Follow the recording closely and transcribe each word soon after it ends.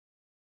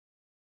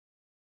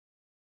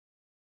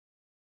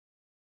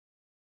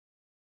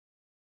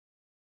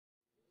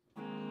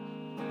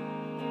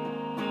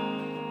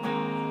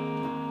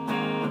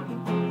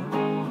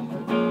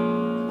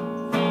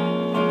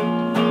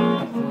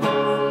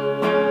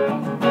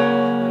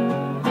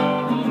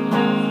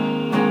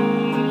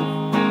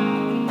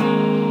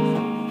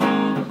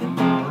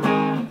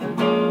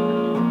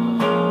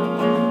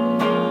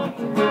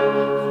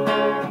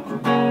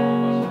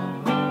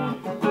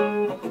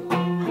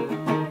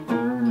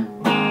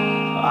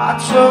I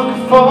took a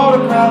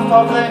photograph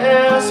of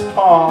this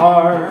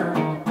part.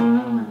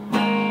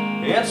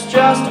 It's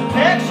just a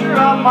picture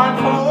of my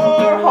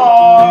poor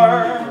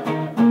heart.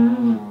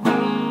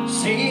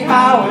 See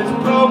how it's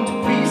broke to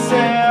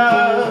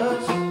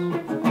pieces,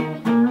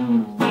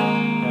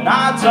 and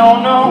I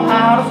don't know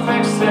how to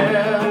fix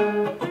it.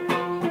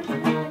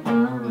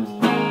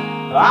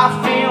 I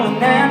feel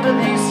an end to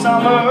these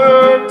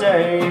summer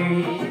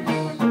days.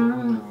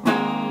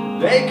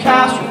 They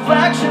cast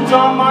reflections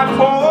on my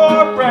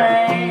poor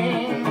brain.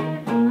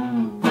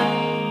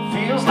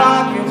 Feels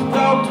like it's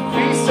broke to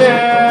pieces,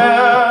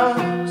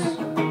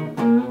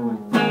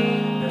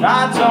 and I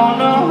don't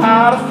know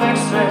how to fix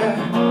it.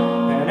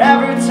 And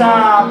every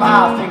time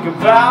I think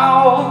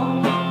about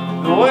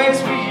the ways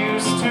we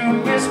used to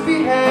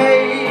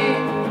misbehave,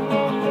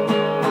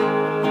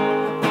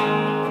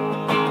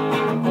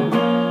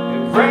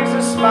 it brings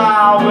a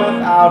smile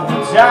without a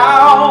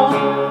doubt,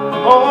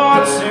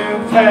 or to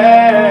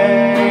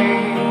pay.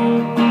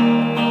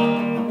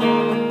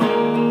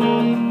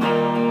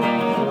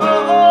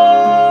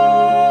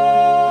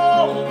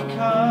 Oh,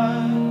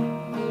 because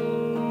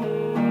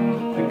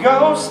the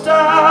ghost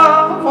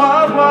of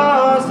what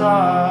was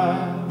us,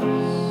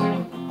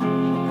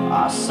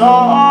 I saw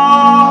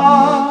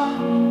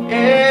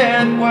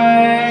it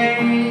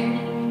wave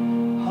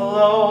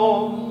hello.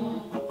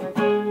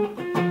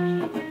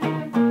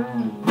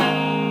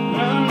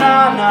 Na na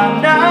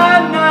na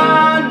na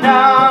na.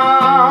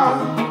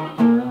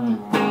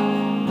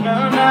 Na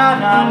na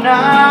na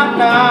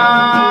na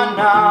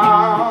na.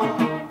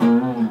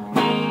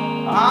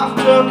 I've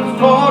took a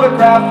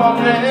photograph of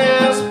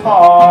this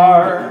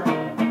part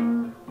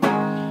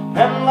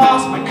and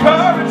lost my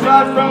courage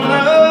right from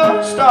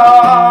the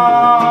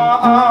start.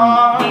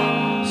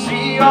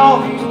 See all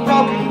these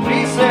broken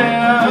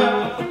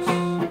pieces,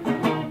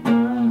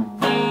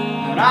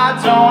 and I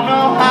don't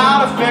know how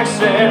to fix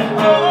it.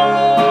 Oh,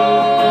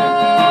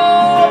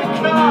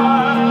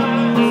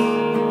 because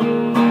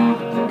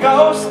the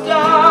ghost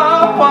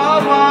of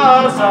what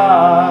was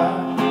us,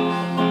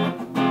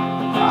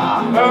 I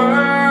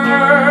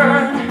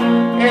heard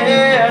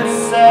it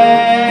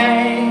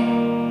say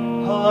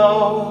hello.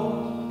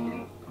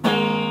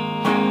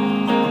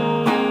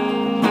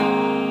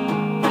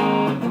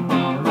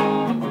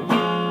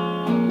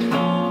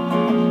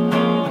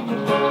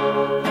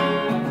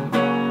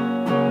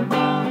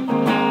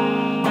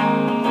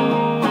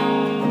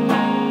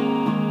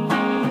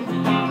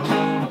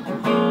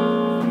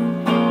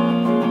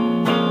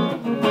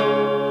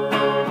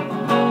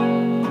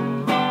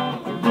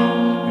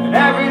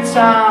 Every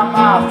time I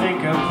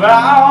think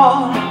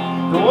about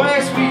the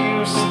ways we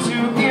used to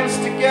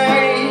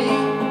instigate,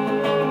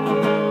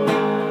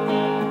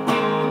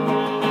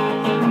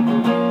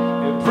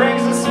 it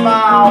brings a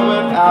smile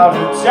without a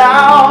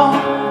doubt,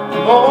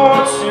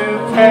 more to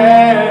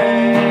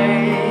pay.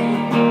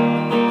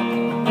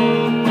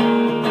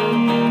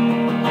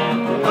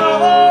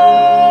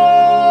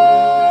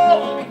 Oh,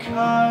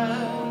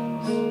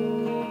 because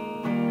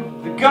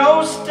the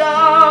ghost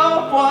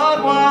of what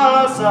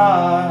was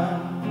us